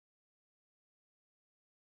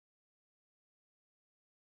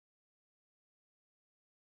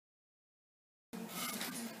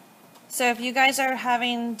So if you guys are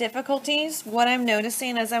having difficulties, what I'm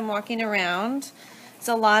noticing as I'm walking around is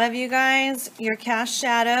a lot of you guys, your cast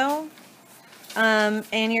shadow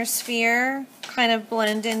and your sphere kind of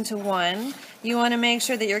blend into one. You want to make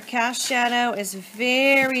sure that your cast shadow is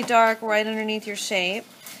very dark right underneath your shape,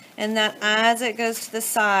 and that as it goes to the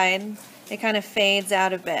side, it kind of fades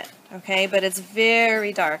out a bit, okay? But it's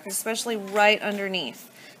very dark, especially right underneath.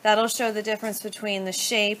 That'll show the difference between the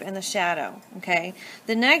shape and the shadow, okay?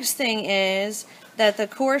 The next thing is that the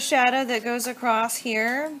core shadow that goes across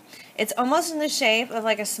here, it's almost in the shape of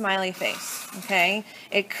like a smiley face, okay?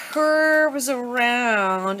 It curves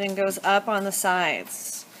around and goes up on the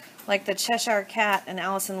sides, like the Cheshire Cat in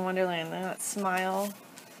Alice in Wonderland, that smile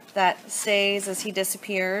that stays as he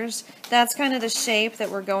disappears. That's kind of the shape that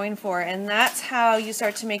we're going for, and that's how you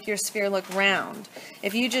start to make your sphere look round.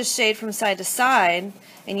 If you just shade from side to side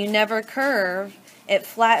and you never curve, it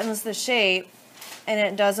flattens the shape and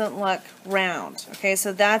it doesn't look round. Okay,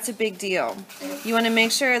 so that's a big deal. You want to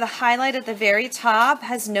make sure the highlight at the very top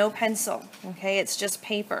has no pencil. Okay, it's just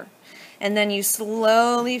paper. And then you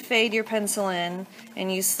slowly fade your pencil in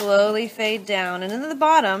and you slowly fade down, and then at the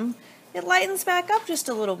bottom it lightens back up just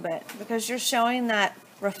a little bit because you're showing that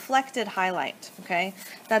reflected highlight, okay?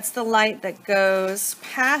 That's the light that goes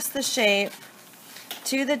past the shape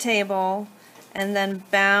to the table and then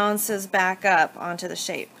bounces back up onto the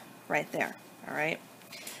shape right there, all right?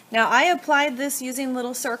 Now I applied this using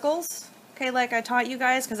little circles, okay, like I taught you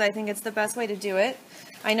guys, because I think it's the best way to do it.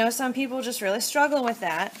 I know some people just really struggle with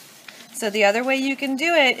that. So the other way you can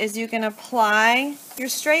do it is you can apply your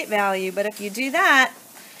straight value, but if you do that,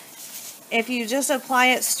 if you just apply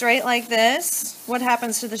it straight like this, what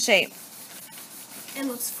happens to the shape? It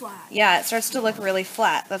looks flat. Yeah, it starts to look really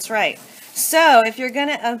flat. That's right. So if you're going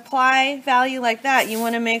to apply value like that, you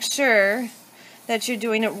want to make sure that you're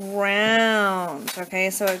doing it round.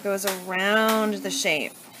 Okay, so it goes around the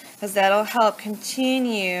shape, because that'll help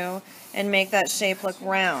continue and make that shape look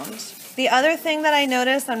round. The other thing that I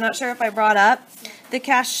noticed, I'm not sure if I brought up, the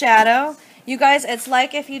cast shadow. You guys, it's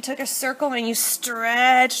like if you took a circle and you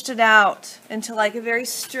stretched it out into like a very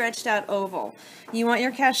stretched out oval. You want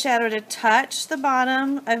your cast shadow to touch the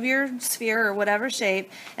bottom of your sphere or whatever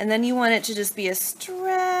shape, and then you want it to just be a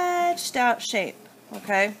stretched out shape,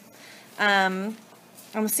 okay? I'm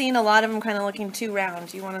seeing a lot of them kind of looking too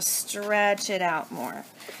round. You want to stretch it out more.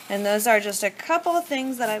 And those are just a couple of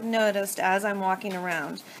things that I've noticed as I'm walking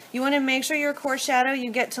around. You want to make sure your core shadow,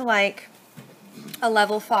 you get to like a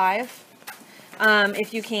level 5.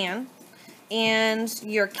 If you can, and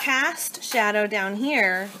your cast shadow down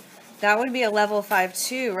here, that would be a level 5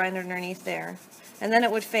 too, right underneath there, and then it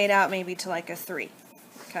would fade out maybe to like a 3,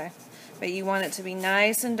 okay? But you want it to be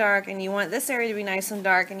nice and dark, and you want this area to be nice and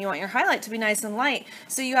dark, and you want your highlight to be nice and light,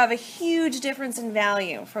 so you have a huge difference in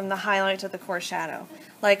value from the highlight to the core shadow,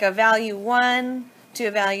 like a value 1 to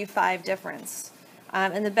a value 5 difference.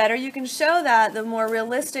 And the better you can show that, the more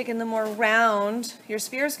realistic and the more round your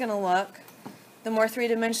sphere is going to look, the more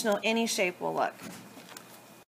three-dimensional any shape will look.